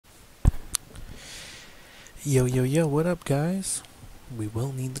Yo, yo, yo, what up, guys? We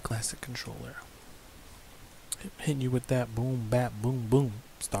will need the classic controller. Hitting you with that boom, bap, boom, boom.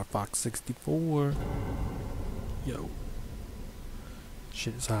 StarFox 64. Yo.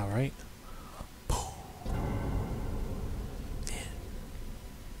 Shit is hot, right? Yeah.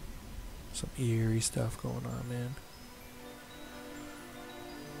 Some eerie stuff going on, man.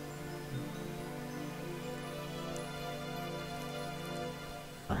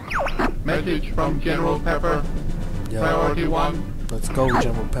 Message from General Pepper. Yo. Priority 1. Let's go,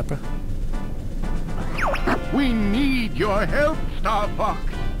 General Pepper. We need your help, StarFox.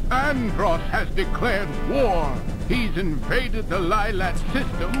 Andros has declared war. He's invaded the Lilat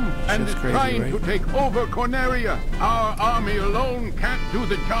system and is crazy, trying right? to take over Corneria. Our army alone can't do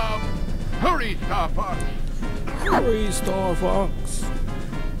the job. Hurry, StarFox. Hurry, StarFox.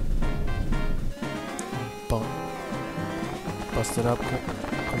 Bum. Busted up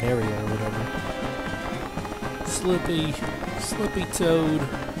Corneria or whatever. Slippy Toad.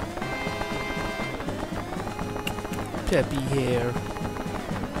 Peppy Hair.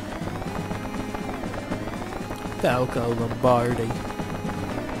 Falco Lombardi.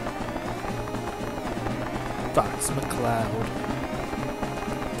 Fox McCloud.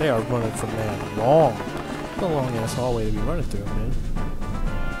 They are running from that long. It's a long ass hallway to be running through, man.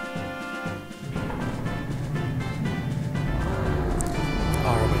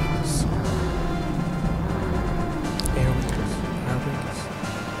 Our wings. Air wings. Our wings.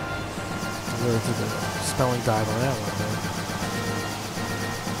 Really took a spelling dive on that one, man.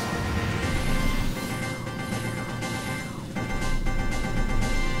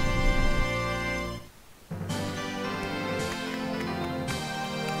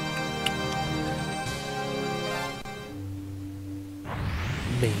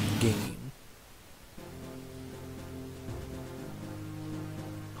 Main game.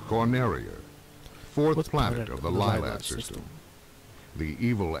 Corneria, fourth Fourth planet of the Lilat system. The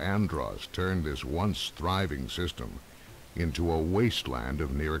evil Andros turned this once thriving system into a wasteland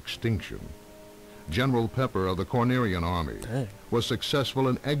of near extinction. General Pepper of the Cornerian army Dang. was successful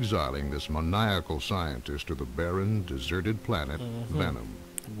in exiling this maniacal scientist to the barren, deserted planet Venom.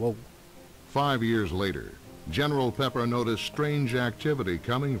 Whoa. 5 years later, General Pepper noticed strange activity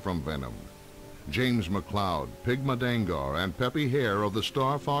coming from Venom. James McCloud, Pigma Dangar, and Peppy Hare of the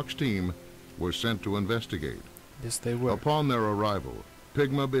StarFox team were sent to investigate. Yes, they were. Upon their arrival,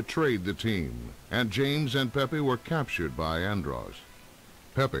 Pigma betrayed the team, and James and Peppy were captured by Andros.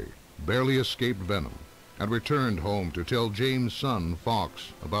 Peppy barely escaped Venom and returned home to tell James' son,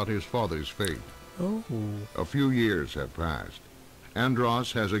 Fox, about his father's fate. Oh. A few years have passed.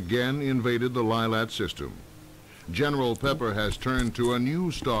 Andros has again invaded the Lilat system. General Pepper has turned to a new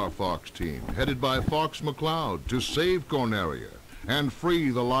StarFox team, headed by Fox McCloud, to save Corneria and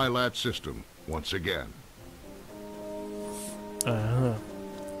free the Lilat system once again. Uh-huh.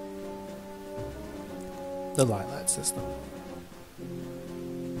 The Lilat system.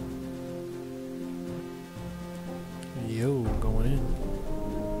 Yo, going in.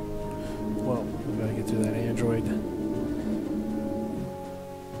 Well, we gotta get through that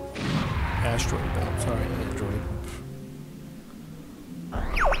asteroid belt. Sorry, android.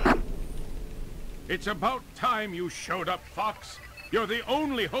 It's about time you showed up, Fox. You're the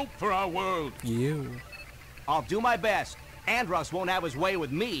only hope for our world. You. I'll do my best. Andros won't have his way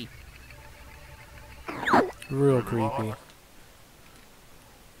with me. Real creepy.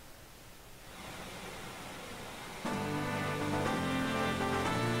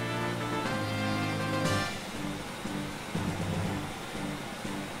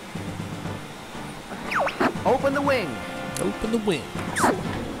 Open the wings. Open the wings.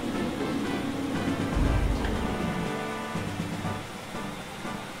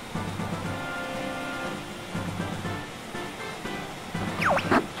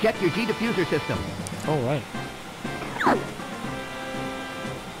 Check your G-diffuser system. All right.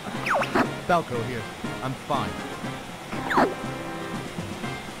 Falco here. I'm fine.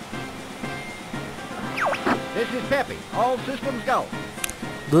 This is Peppy. All systems go.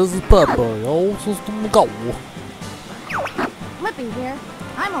 This is Pepper. All system go. Flippy here.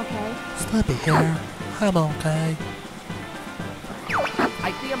 I'm okay. Slippy here. I'm okay.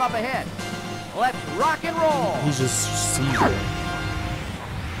 I see him up ahead. Let's rock and roll. He's just seizing.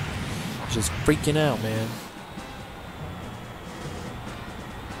 Just freaking out, man.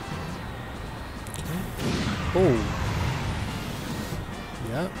 Oh.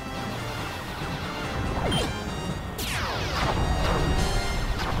 Yep.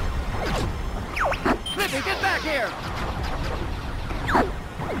 Flippy, get back here.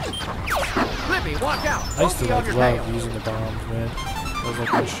 Flippy, watch out. I used to Don't be on like your love tail. using the bombs, man. I was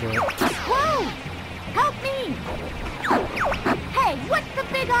like, this shit. Woo! Help me! Hey, what's the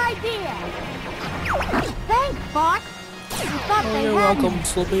big idea? Thanks, Fox. I thought Oh, they you're had welcome, me.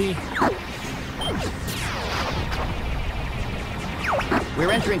 Slippy.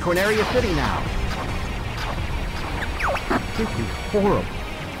 We're entering Corneria City now. This is horrible.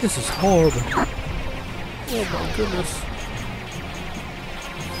 This is horrible. Oh my goodness.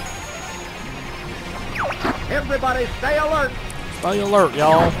 Everybody stay alert. Stay alert,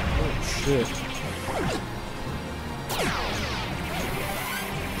 y'all. Oh shit.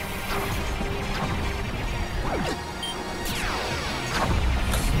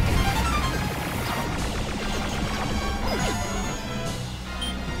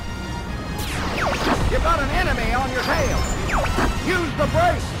 You got an enemy on your tail. Use the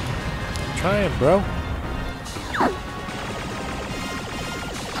brake. I'm trying, bro.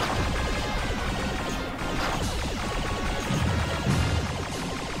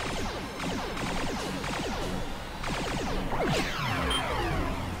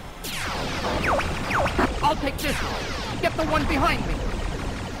 I'll take this one. Get the one behind me.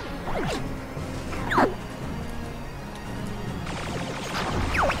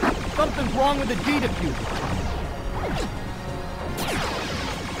 Something's wrong with the G diffuser.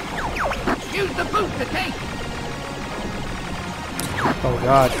 Use the boost to take. Oh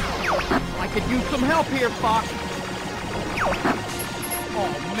god. I could use some help here, Fox.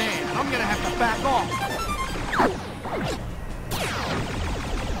 Oh man, I'm gonna have to back off.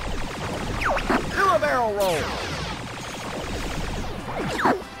 Do a barrel roll.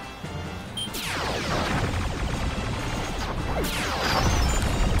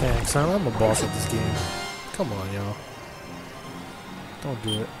 Dang, son, I'm a boss at this game. Come on, y'all. Don't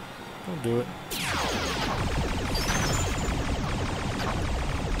do it. Don't do it.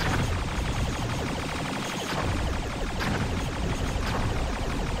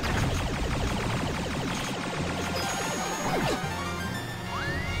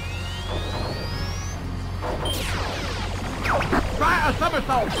 Try a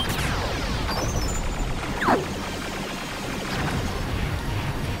somersault.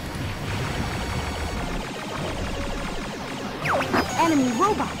 Enemy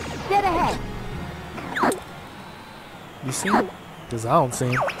robot, dead ahead. You see him? Because I don't see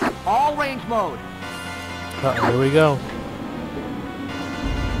him. All range mode. Uh-oh, here we go.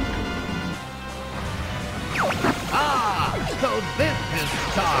 Ah, so this is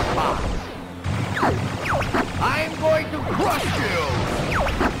StarFox. I'm going to crush you.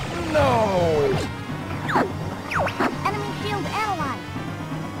 No. Enemy shield analyzed.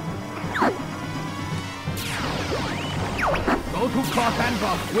 Those who cross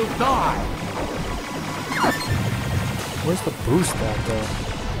Andros will die. Where's the boost at, though?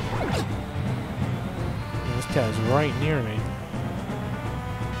 This guy's right near me.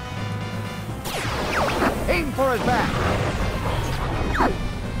 Aim for his back.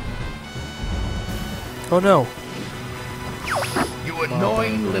 Oh no! You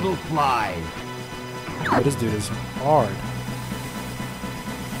annoying little flies. Oh, this dude is hard.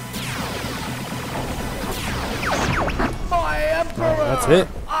 My emperor. Oh, that's it.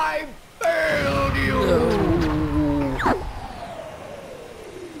 I failed you.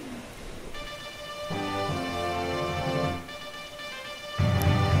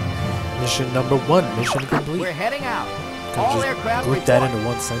 Mission number 1, mission complete. We're heading out. Can I All just aircraft group that report. into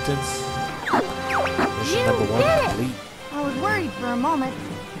one sentence? Mission You number 1 did it! complete. I was worried for a moment.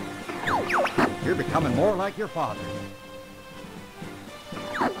 You're becoming more like your father.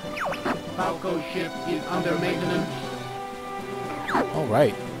 Falco ship is under maintenance.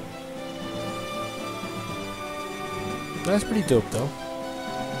 Alright. That's pretty dope, though.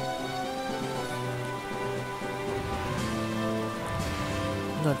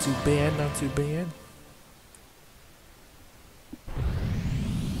 Not too bad, not too bad.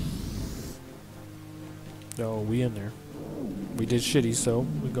 Oh, we in there. We did shitty, so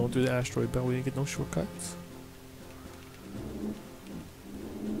we're going through the asteroid belt. We didn't get no shortcuts.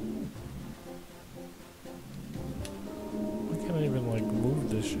 I can't even, like, move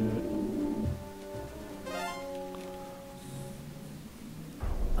this shit.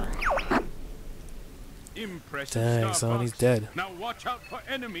 Impressive, Dang, son, StarFox. he's dead. Now watch out for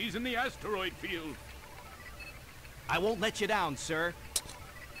enemies in the asteroid field. I won't let you down, sir.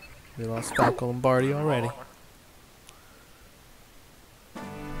 We lost Falco Lombardi already.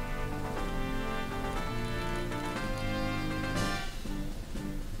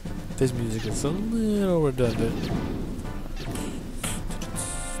 This music is a little redundant.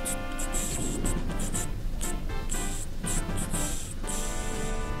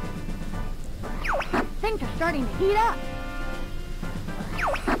 Things are starting to heat up.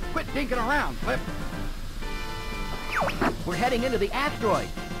 Quit dinking around, Clip. We're heading into the asteroid.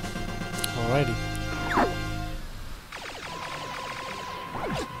 Alrighty.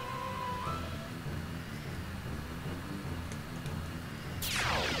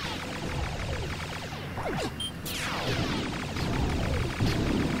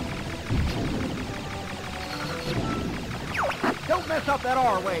 Don't mess up that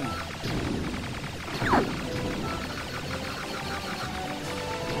R-wing.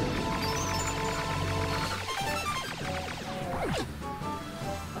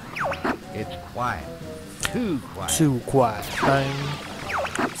 It's quiet. Too quiet. Too quiet, man.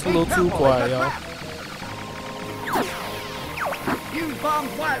 It's a little too quiet, y'all. Use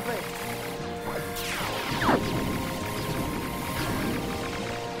bombs wisely.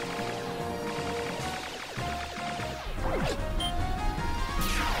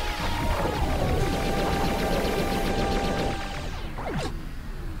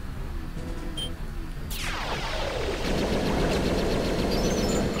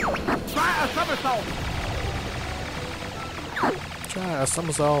 Try a somersault. Try a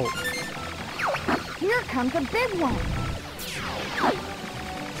somersault. Here comes a big one.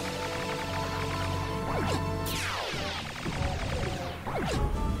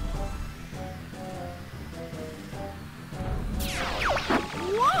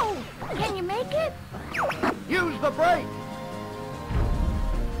 Whoa! Can you make it? Use the brake.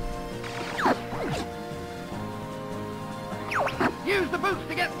 Use the boots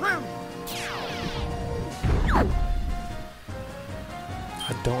to get through.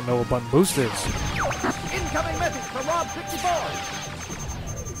 I don't know what button boost is. Incoming message from Rob 64.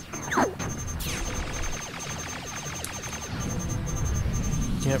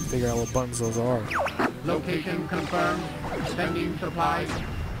 Can't figure out what buttons those are. Location confirmed. Sending supplies.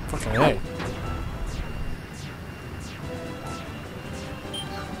 Fucking A.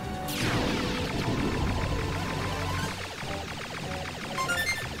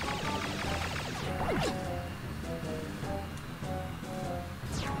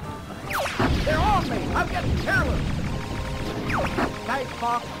 They're on me. I'm getting careless. Thanks,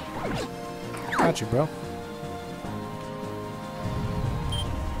 Fox. Got you, bro.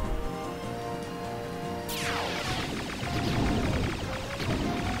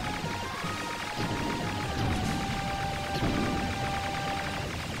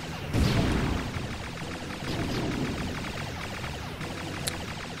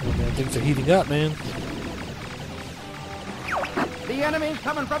 Oh man, things are heating up, man. The enemy's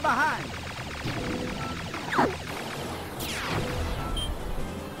coming from behind.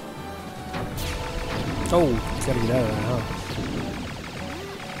 Oh, gotta get out of that, huh?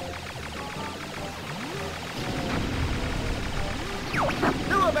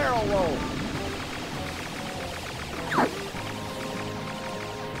 Do a barrel roll.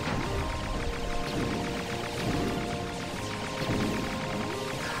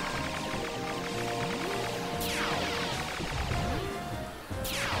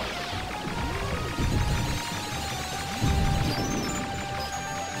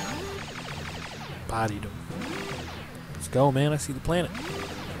 Bodied him. Let's go, man. I see the planet.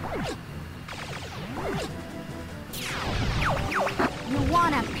 You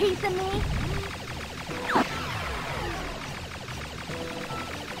want a piece of me?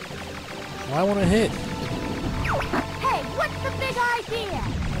 I want to hit. Hey, what's the big idea?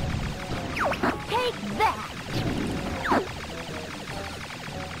 Take that!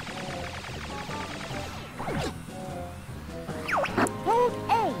 Hold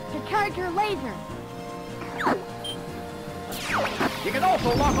A to charge your laser. You can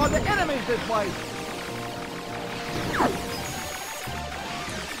also lock on the enemies this way.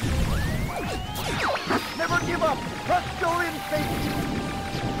 Never give up. Trust your instincts.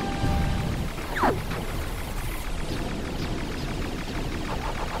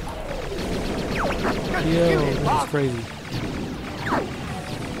 Just Yo, shoot it, that's Fox. crazy.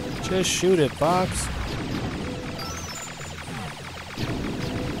 Just shoot it, Fox.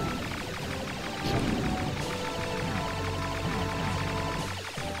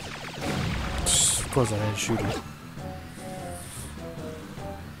 Of course I didn't shoot it.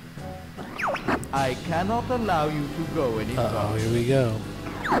 I cannot allow you to go any Uh-oh, here we go.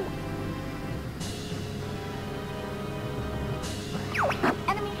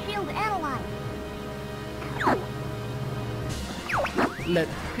 Enemy shield analyzed.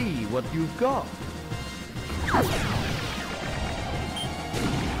 Let's see what you've got.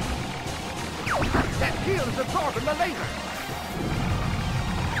 That shield is absorbing the laser.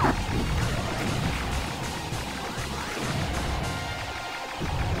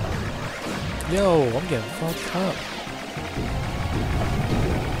 Yo, I'm getting fucked up.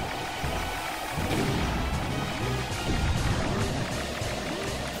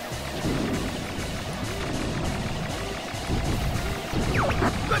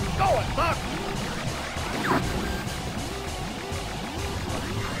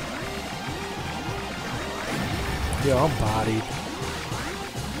 Yo, I'm bodied.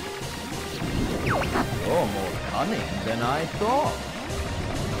 You're more cunning than I thought.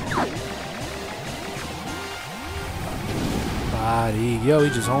 Body. Yo, he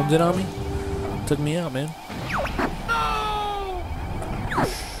just homed in on me. Took me out, man.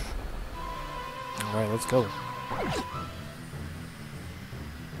 Alright, let's go.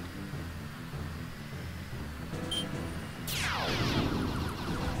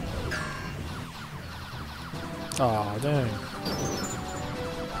 Aw, dang.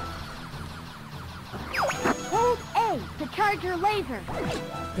 Hold A to charge your laser.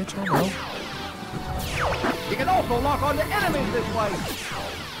 Bitch, I know. You can also lock onto enemies this way.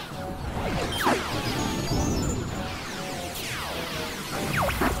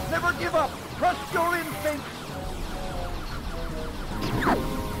 Never give up. Trust your instincts.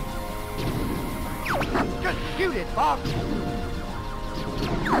 Just shoot it, Fox.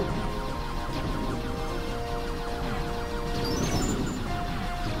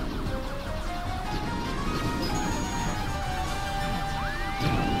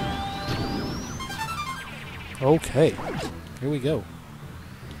 Okay, here we go.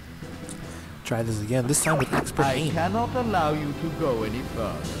 Try this again, this time with expert I aim. cannot allow you to go any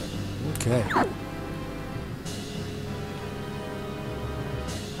further. Okay.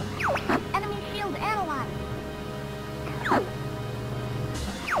 Enemy shield analyzed.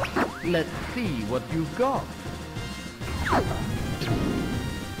 Let's see what you've got.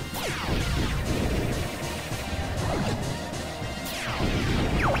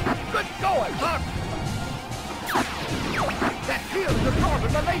 Good going, Fox! That shield is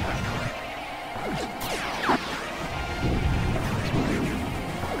absorbing the laser!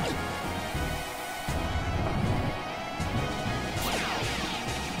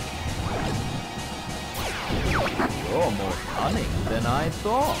 You're more cunning than I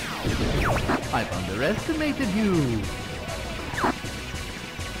thought. I've underestimated you.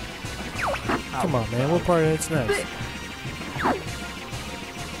 Come on, man, what part of it's next? Six.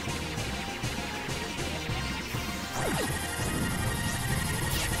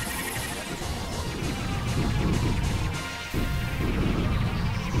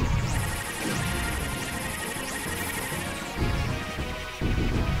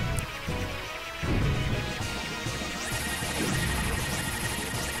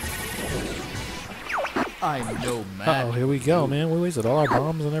 I'm no man. Oh, here we go, man. We wasted all our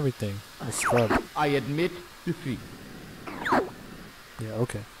bombs and everything. Let's scrub. I admit defeat. Yeah,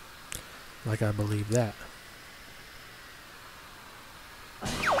 okay. Like I believe that.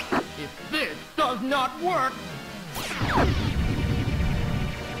 If this does not work,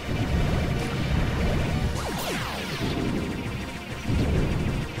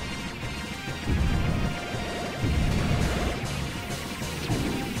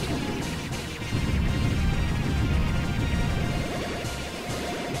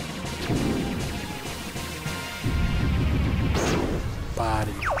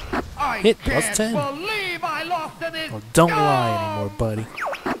 Body. I Hit can't plus 10. believe I lost to this. Well, don't lie anymore, buddy.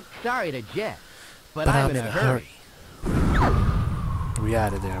 Sorry to jet, but, But I'm in a hurry. We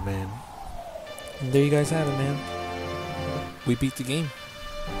out of there, man. And there you guys have it, man. We beat the game.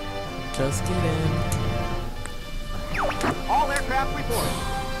 Just kidding. All aircraft reported.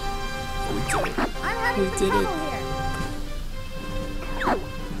 We did it. I'm having We some did it. trouble here.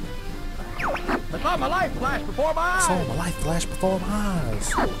 I saw my life flash before my eyes. Saw my life flash before my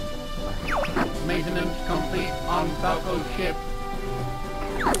eyes. Maintenance complete on Falco's ship.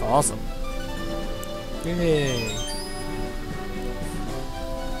 Awesome. Yay.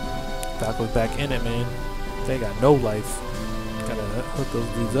 Falco's back in it, man. They got no life. Gotta hook those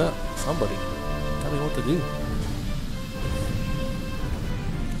dudes up. Somebody. Tell me what to do.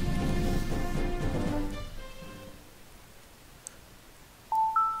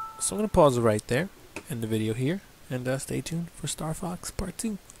 So I'm going to pause it right there. End the video here. And stay tuned for StarFox Part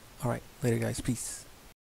 2. Alright, later guys. Peace.